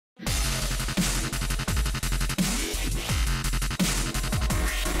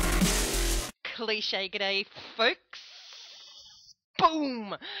Cliche G'day, folks.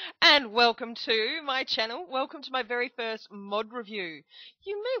 Boom! And welcome to my channel. Welcome to my very first mod review.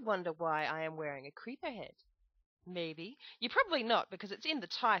 You may wonder why I am wearing a creeper head. Maybe. You're probably not, because it's in the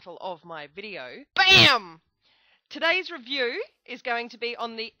title of my video. BAM! Today's review is going to be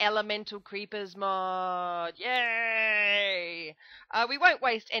on the Elemental Creepers mod. Yay! We won't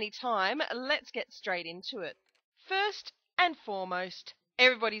waste any time. Let's get straight into it. First and foremost,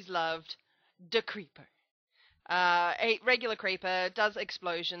 everybody's loved the creeper. A regular creeper does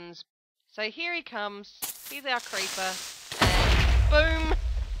explosions. So here he comes. He's our creeper. And boom!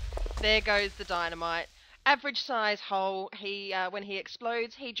 There goes the dynamite. Average size hole. When he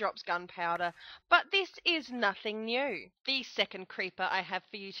explodes, he drops gunpowder. But this is nothing new. The second creeper I have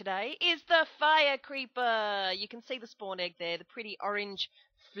for you today is the fire creeper. You can see the spawn egg there, the pretty orange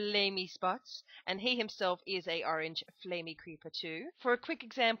flamey spots, and he himself is a orange flamey creeper too. For a quick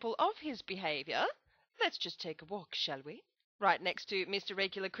example of his behaviour, let's just take a walk, shall we? Right next to Mr.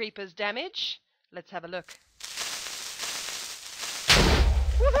 Regular Creeper's damage. Let's have a look.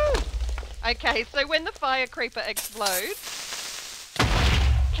 Woohoo! Okay, so when the fire creeper explodes,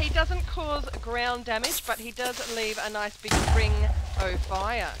 he doesn't cause ground damage, but he does leave a nice big ring of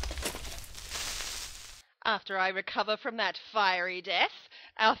fire. After I recover from that fiery death,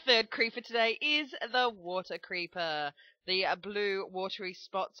 our third creeper today is the water creeper. The blue watery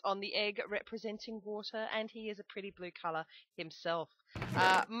spots on the egg representing water, and he is a pretty blue colour himself.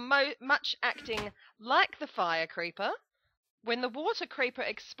 Much acting like the fire creeper. When the water creeper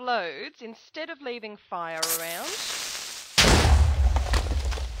explodes, instead of leaving fire around,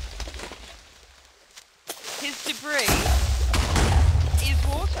 his debris is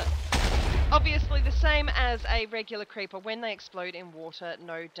water. Obviously the same as a regular creeper. When they explode in water,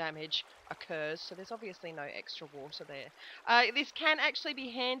 no damage occurs, so there's obviously no extra water there. This can actually be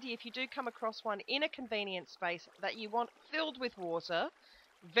handy if you do come across one in a convenient space that you want filled with water.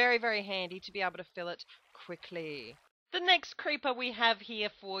 Very, very handy to be able to fill it quickly. The next creeper we have here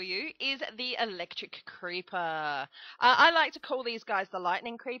for you is the electric creeper. I like to call these guys the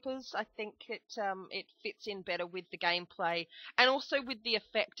lightning creepers. I think it fits in better with the gameplay and also with the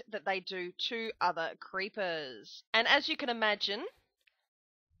effect that they do to other creepers. And as you can imagine,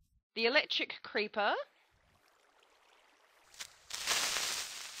 the electric creeper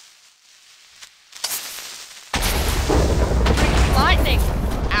brings lightning.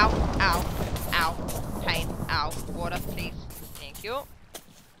 Ow, ow, ow, pain. Ow, water, please. Thank you.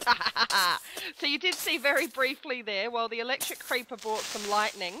 So you did see very briefly there, while the electric creeper brought some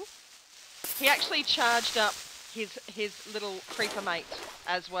lightning, he actually charged up his little creeper mate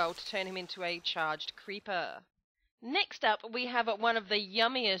as well to turn him into a charged creeper. Next up, we have one of the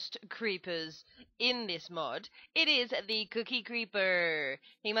yummiest creepers in this mod. It is the cookie creeper.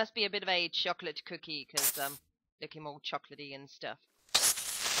 He must be a bit of a chocolate cookie, because look him all chocolatey and stuff.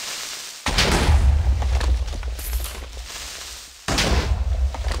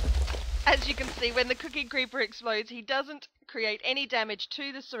 As you can see, when the cookie creeper explodes, he doesn't create any damage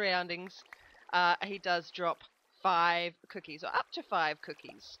to the surroundings. He does drop 5 cookies, or up to 5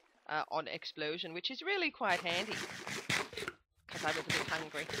 cookies on explosion, which is really quite handy, because I was a bit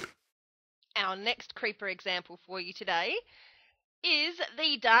hungry. Our next creeper example for you today is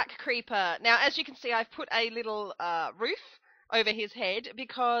the dark creeper. Now, as you can see, I've put a little roof over his head,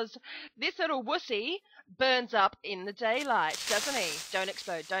 because this little wussy burns up in the daylight, doesn't he? Don't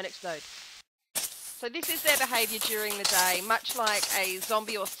explode, don't explode. So this is their behaviour during the day, much like a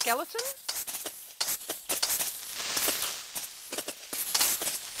zombie or skeleton.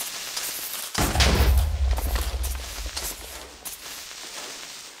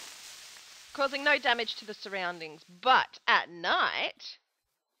 Causing no damage to the surroundings, but at night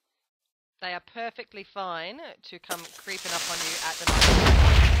they are perfectly fine to come creeping up on you at the night.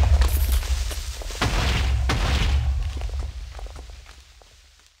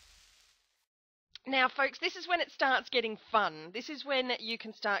 Now, folks, this is when it starts getting fun. This is when you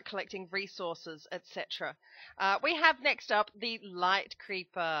can start collecting resources, etc. We have next up the light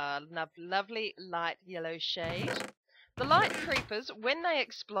creeper. Lovely light yellow shade. The light creepers, when they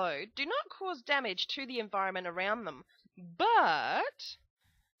explode, do not cause damage to the environment around them, but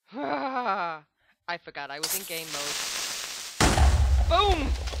I forgot I was in game mode.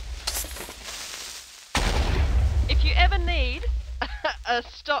 Boom! If you ever need a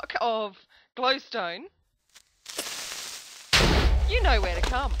stock of glowstone, you know where to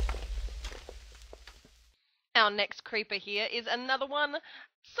come. Our next creeper here is another one,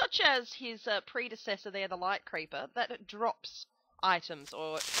 such as his predecessor there, the light creeper, that drops items,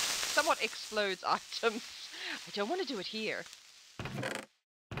 or somewhat explodes items. I don't want to do it here.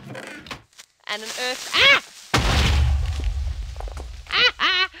 and an earth...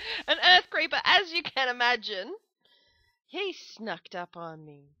 an earth creeper, as you can imagine. He snuck up on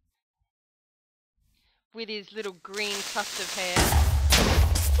me with his little green tuft of hair.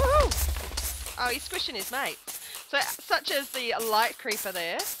 Woohoo! Oh, he's squishing his mate. So, such as the light creeper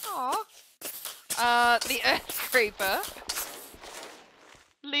there. Aww. The earth creeper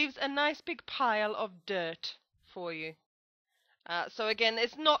leaves a nice big pile of dirt for you. So again,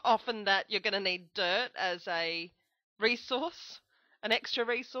 it's not often that you're going to need dirt as a resource, an extra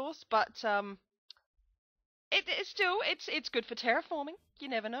resource, but it's good for terraforming. You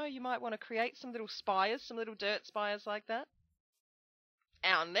never know, you might want to create some little spires, some little dirt spires like that.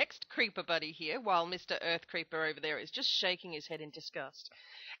 Our next creeper buddy here, while Mr. Earth Creeper over there is just shaking his head in disgust,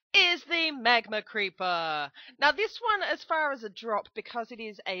 is the magma creeper. Now this one, as far as a drop, because it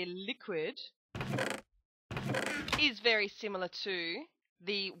is a liquid, is very similar to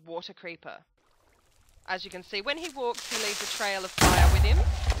the water creeper. As you can see, when he walks, he leaves a trail of fire with him.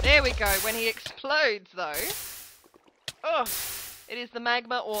 There we go. When he explodes, though, it is the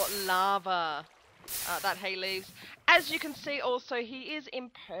magma or lava that he leaves. As you can see, also, he is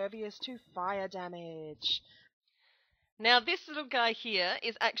impervious to fire damage. Now, this little guy here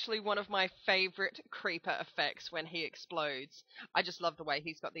is actually one of my favourite creeper effects when he explodes. I just love the way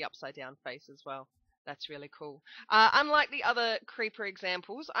he's got the upside down face as well. That's really cool. Unlike the other creeper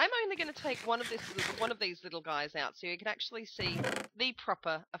examples, I'm only going to take one of these little guys out so you can actually see the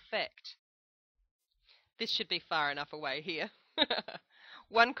proper effect. This should be far enough away here.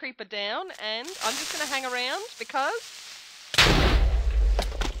 One creeper down, and I'm just going to hang around because...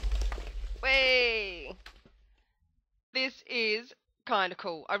 Whee! This is kind of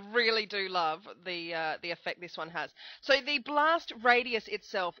cool. I really do love the effect this one has. So the blast radius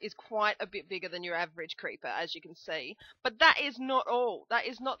itself is quite a bit bigger than your average creeper, as you can see. But that is not all. That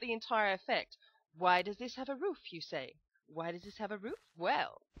is not the entire effect. Why does this have a roof, you say? Why does this have a roof?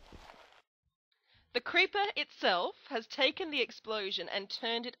 Well, the creeper itself has taken the explosion and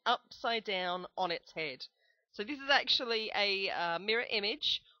turned it upside down on its head. So this is actually a mirror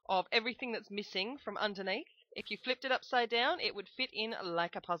image of everything that's missing from underneath. If you flipped it upside down, it would fit in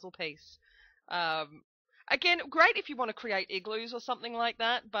like a puzzle piece. Again, great if you want to create igloos or something like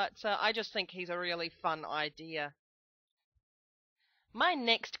that, but I just think he's a really fun idea. My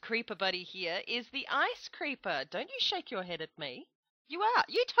next creeper buddy here is the ice creeper. Don't you shake your head at me. You are.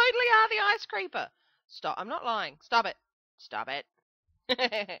 You totally are the ice creeper. Stop. I'm not lying. Stop it. Stop it.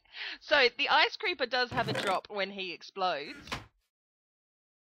 So, the ice creeper does have a drop when he explodes,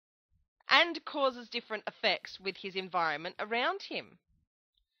 and causes different effects with his environment around him.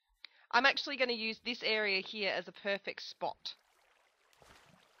 I'm actually going to use this area here as a perfect spot.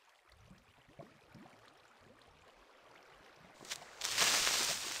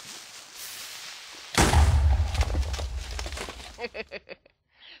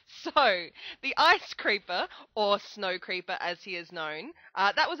 So, the ice creeper, or snow creeper as he is known,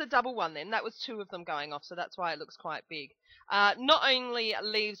 that was a double one then. That was two of them going off, so that's why it looks quite big. Not only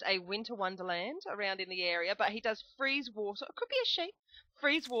leaves a winter wonderland around in the area, but he does freeze water. It could be a sheep.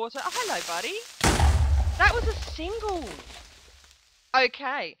 Freeze water. Oh, hello, buddy. That was a single.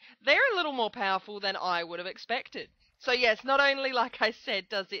 Okay, they're a little more powerful than I would have expected. So yes, not only, like I said,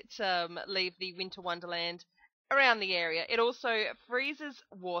 does it leave the winter wonderland around the area, it also freezes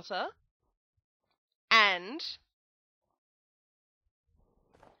water and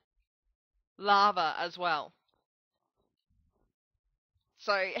lava as well.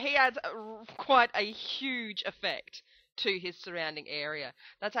 So he adds quite a huge effect to his surrounding area.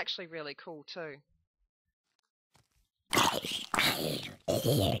 That's actually really cool too.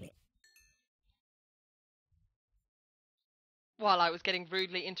 While I was getting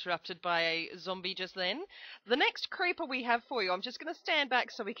rudely interrupted by a zombie just then, the next creeper we have for you, I'm just going to stand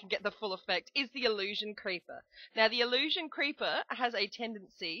back so we can get the full effect, is the illusion creeper. Now the illusion creeper has a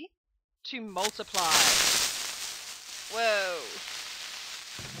tendency to multiply. Whoa.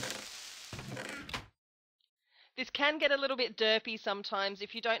 This can get a little bit derpy sometimes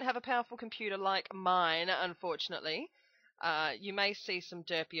if you don't have a powerful computer like mine, unfortunately. You may see some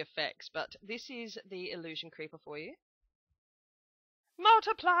derpy effects, but this is the illusion creeper for you.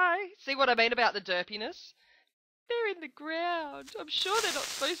 Multiply! See what I mean about the derpiness? They're in the ground. I'm sure they're not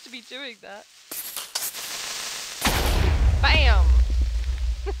supposed to be doing that. Bam!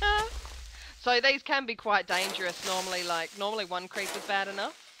 So these can be quite dangerous normally one creeper's bad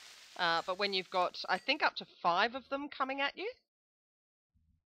enough. But when you've got, I think, up to 5 of them coming at you.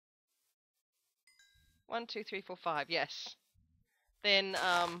 1, 2, 3, 4, 5, yes. Then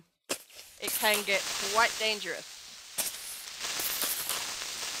it can get quite dangerous.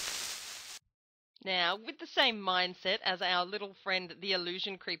 Now, with the same mindset as our little friend, the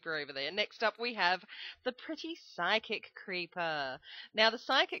illusion creeper over there, next up we have the pretty psychic creeper. Now, the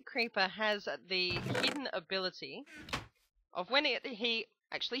psychic creeper has the hidden ability of when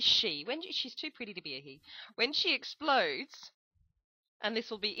she's too pretty to be a he. When she explodes, and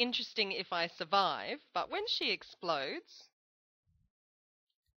this will be interesting if I survive, but when she explodes...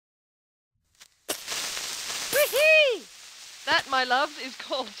 Whee! That, my loves, is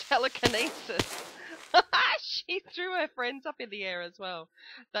called telekinesis. She threw her friends up in the air as well.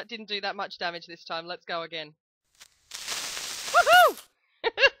 That didn't do that much damage this time. Let's go again. Woohoo!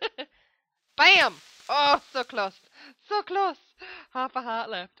 Bam! Oh, so close. So close. Half a heart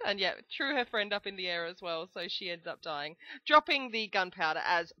left. And yeah, threw her friend up in the air as well, so she ends up dying. Dropping the gunpowder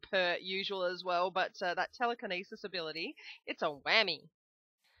as per usual as well, but that telekinesis ability, it's a whammy.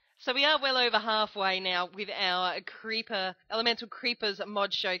 So we are well over halfway now with our Elemental Creepers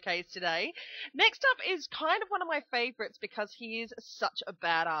mod showcase today. Next up is kind of one of my favourites because he is such a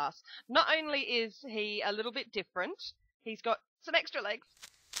badass. Not only is he a little bit different, he's got some extra legs,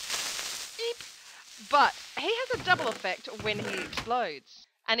 beep, but he has a double effect when he explodes.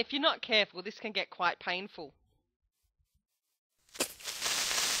 And if you're not careful, this can get quite painful.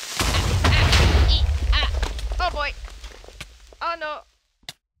 Oh boy! Oh no!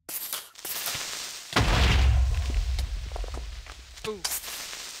 Boom.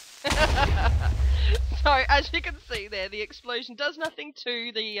 So, as you can see there, the explosion does nothing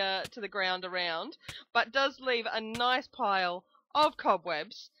to the ground around, but does leave a nice pile of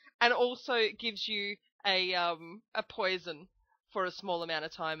cobwebs, and also gives you a poison for a small amount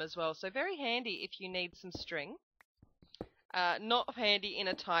of time as well. So very handy if you need some string. Not handy in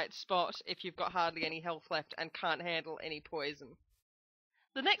a tight spot if you've got hardly any health left and can't handle any poison.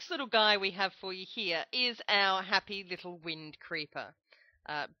 The next little guy we have for you here is our happy little wind creeper.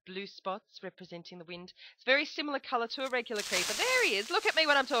 Blue spots representing the wind. It's very similar colour to a regular creeper. There he is. Look at me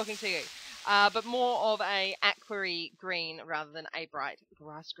when I'm talking to you. But more of a aquary green rather than a bright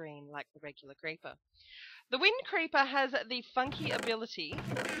grass green like the regular creeper. The wind creeper has the funky ability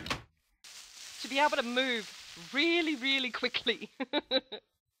to be able to move really, really quickly.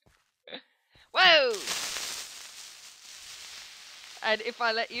 Whoa! And if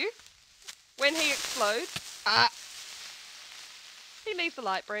I let you, when he explodes, he leaves a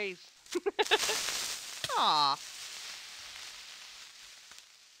light breeze. Ah.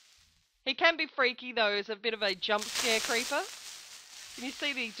 He can be freaky though, as a bit of a jump scare creeper. Can you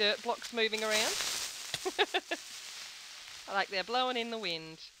see the dirt blocks moving around? I like they're blowing in the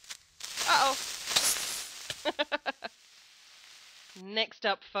wind. Uh-oh. Next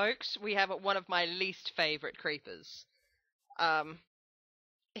up, folks, we have one of my least favourite creepers.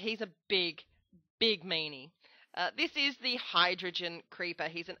 He's a big, big meanie. This is the hydrogen creeper.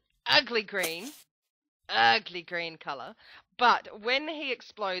 He's an ugly green colour. But when he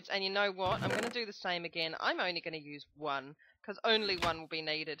explodes, and you know what? I'm going to do the same again. I'm only going to use one, because only one will be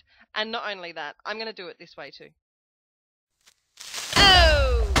needed. And not only that, I'm going to do it this way too.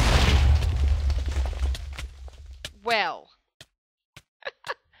 Oh! Well.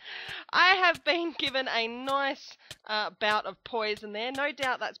 I have been given a nice bout of poison there. No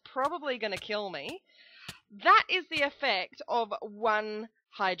doubt that's probably going to kill me. That is the effect of one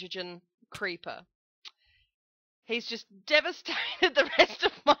hydrogen creeper. He's just devastated the rest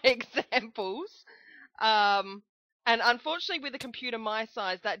of my examples. And unfortunately with a computer my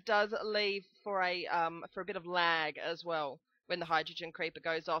size, that does leave for a bit of lag as well when the hydrogen creeper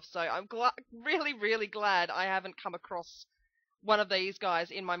goes off. So I'm really, really glad I haven't come across one of these guys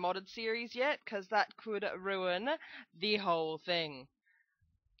in my modded series yet, because that could ruin the whole thing.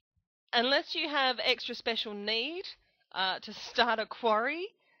 Unless you have extra special need to start a quarry,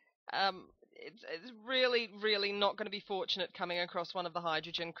 it's really, really not going to be fortunate coming across one of the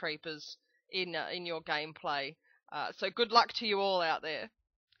hydrogen creepers in your gameplay. So good luck to you all out there.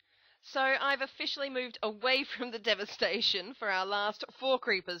 So I've officially moved away from the devastation for our last 4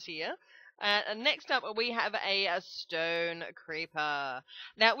 creepers here. And next up we have a stone creeper.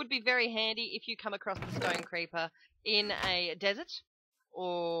 Now it would be very handy if you come across the stone creeper in a desert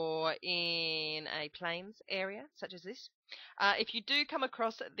or in a plains area such as this. If you do come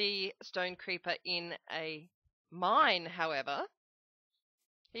across the stone creeper in a mine, however,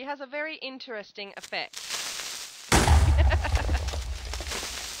 he has a very interesting effect.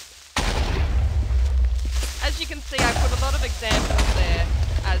 As you can see, I put a lot of examples there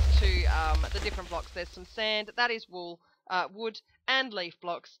as to the different blocks. There's some sand, that is wool, wood and leaf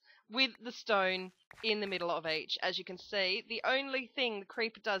blocks, with the stone in the middle of each. As you can see, the only thing the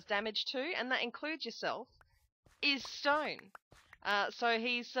creeper does damage to, and that includes yourself, is stone. So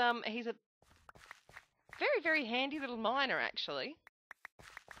he's a Very, very handy little miner, actually.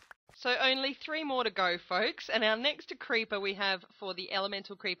 So only 3 more to go, folks, and our next creeper we have for the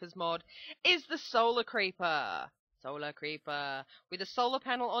Elemental Creepers mod is the Solar Creeper. Solar Creeper, with a solar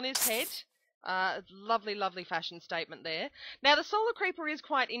panel on his head. Lovely, lovely fashion statement there. Now, the Solar Creeper is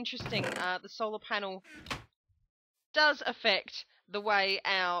quite interesting. The solar panel does affect the way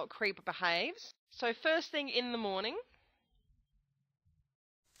our creeper behaves. So first thing in the morning...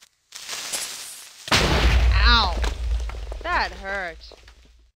 Ow! That hurt.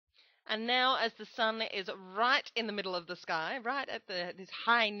 And now, as the sun is right in the middle of the sky, right at this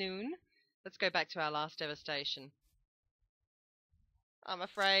high noon, let's go back to our last devastation. I'm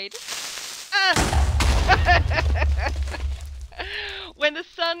afraid. When the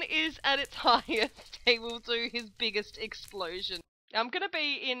sun is at its highest, he will do his biggest explosion. I'm going to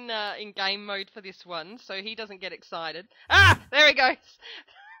be in game mode for this one, so he doesn't get excited. Ah! There he goes!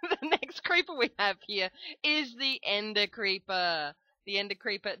 The next creeper we have here is the Ender Creeper. The Ender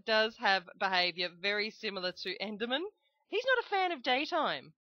Creeper does have behaviour very similar to Enderman. He's not a fan of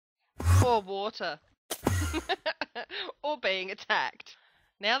daytime. Or water. Or being attacked.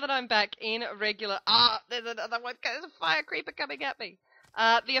 Now that I'm back in regular... Ah! There's another one. There's a fire creeper coming at me.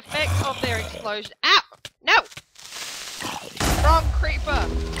 The effect of their explosion... Ow! No! Wrong creeper!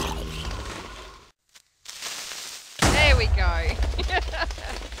 There we go.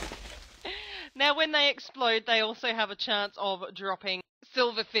 Now, when they explode, they also have a chance of dropping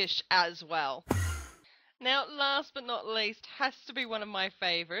silverfish as well. Now, last but not least, has to be one of my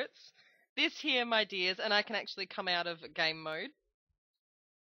favourites. This here, my dears, and I can actually come out of game mode,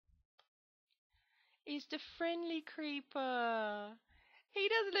 is the Friendly Creeper. He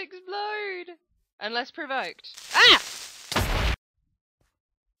doesn't explode unless provoked. Ah!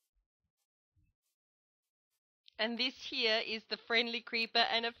 And this here is the Friendly Creeper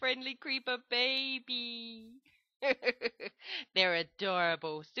and a Friendly Creeper baby. They're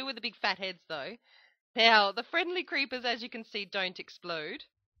adorable. Still with the big fat heads though. Now, the Friendly Creepers, as you can see, don't explode.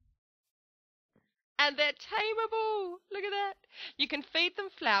 And they're tameable. Look at that. You can feed them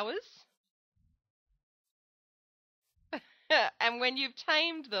flowers. And when you've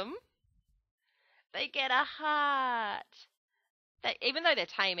tamed them, they get a heart. Even though they're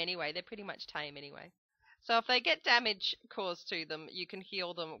tame anyway, they're pretty much tame anyway. So if they get damage caused to them, you can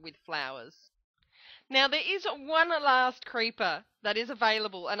heal them with flowers. Now, there is one last creeper that is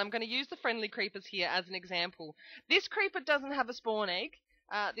available, and I'm going to use the Friendly Creepers here as an example. This creeper doesn't have a spawn egg.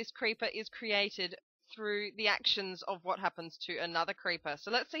 This creeper is created through the actions of what happens to another creeper. So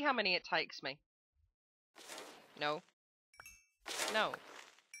let's see how many it takes me. No. No.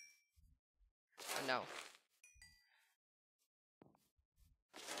 No.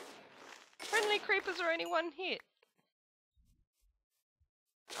 Friendly Creepers are only one hit.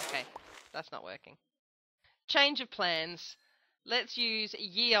 Okay, that's not working. Change of plans. Let's use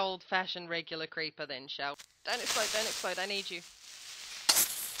ye old-fashioned regular creeper then, shall we? Don't explode, I need you.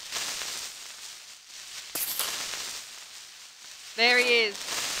 There he is.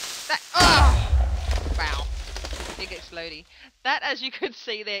 Oh! Wow. Big explodey. That, as you could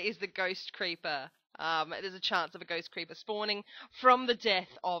see there, is the ghost creeper. There's a chance of a ghost creeper spawning from the death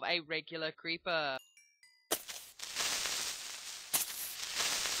of a regular creeper.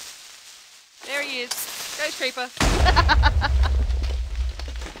 There he is. Ghost creeper.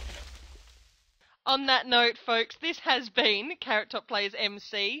 On that note, folks, this has been Carrot Top Plays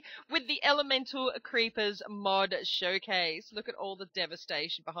MC with the Elemental Creepers mod showcase. Look at all the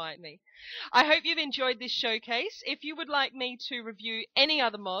devastation behind me. I hope you've enjoyed this showcase. If you would like me to review any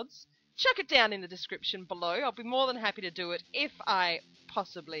other mods, chuck it down in the description below. I'll be more than happy to do it if I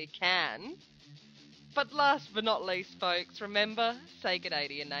possibly can. But last but not least, folks, remember, say g'day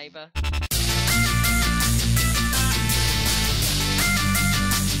to your neighbour.